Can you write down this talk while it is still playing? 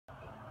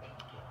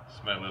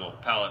It's my little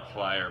pallet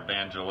flyer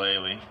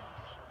Banjolele,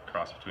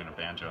 cross between a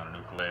banjo and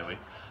an ukulele.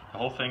 The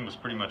whole thing was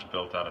pretty much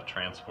built out of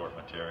transport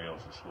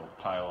materials, this little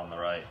pile on the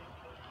right.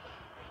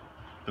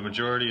 The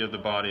majority of the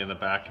body and the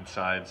back and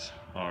sides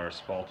are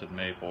spalted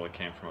maple. It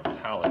came from a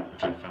pallet,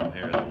 which I found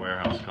here at the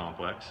warehouse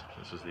complex.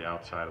 This is the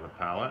outside of the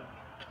pallet.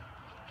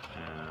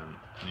 And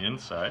the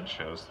inside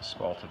shows the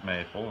spalted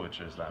maple, which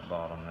is that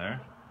bottom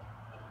there.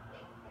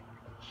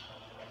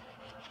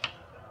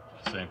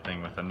 Same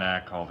thing with the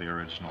neck. All the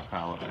original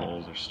pallet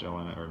holes are still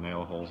in it, or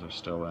nail holes are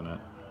still in it.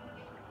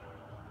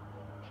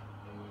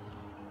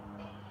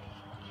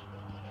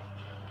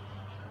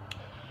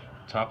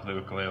 Top of the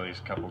ukulele is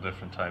a couple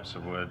different types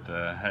of wood.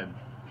 The head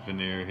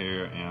veneer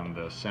here and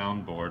the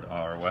soundboard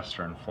are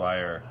Western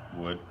Flyer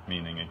wood,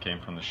 meaning it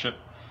came from the ship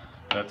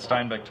that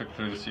Steinbeck took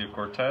through the Sea of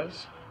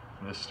Cortez.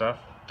 This stuff,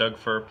 Doug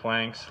fir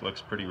planks,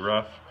 looks pretty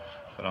rough,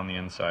 but on the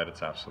inside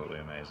it's absolutely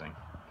amazing.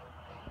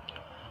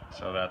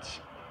 So that's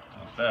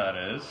what that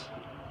is.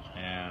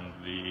 And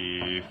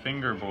the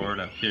fingerboard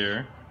up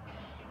here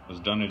was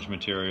dunnage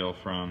material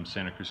from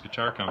Santa Cruz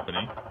Guitar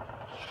Company.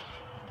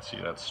 See,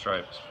 that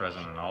stripe is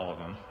present in all of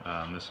them.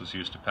 This was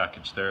used to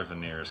package their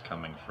veneers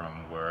coming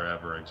from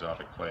wherever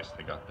exotic place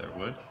they got their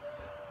wood.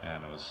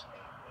 And it was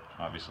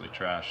obviously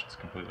trashed, it's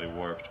completely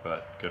warped,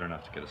 but good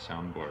enough to get a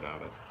soundboard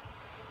out of.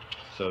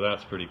 So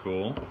that's pretty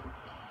cool.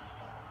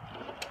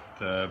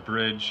 The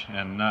bridge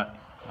and nut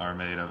are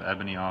made of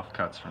ebony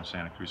offcuts from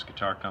Santa Cruz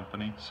Guitar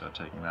Company, so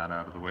taking that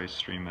out of the waste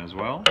stream as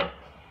well.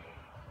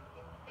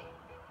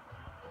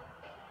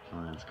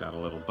 And it's got a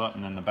little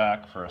button in the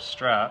back for a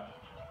strap,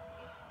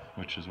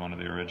 which is one of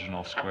the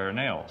original square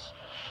nails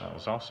that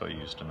was also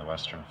used in the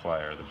Western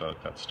Flyer, the boat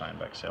that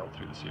Steinbeck sailed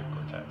through the Sea of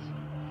Cortez.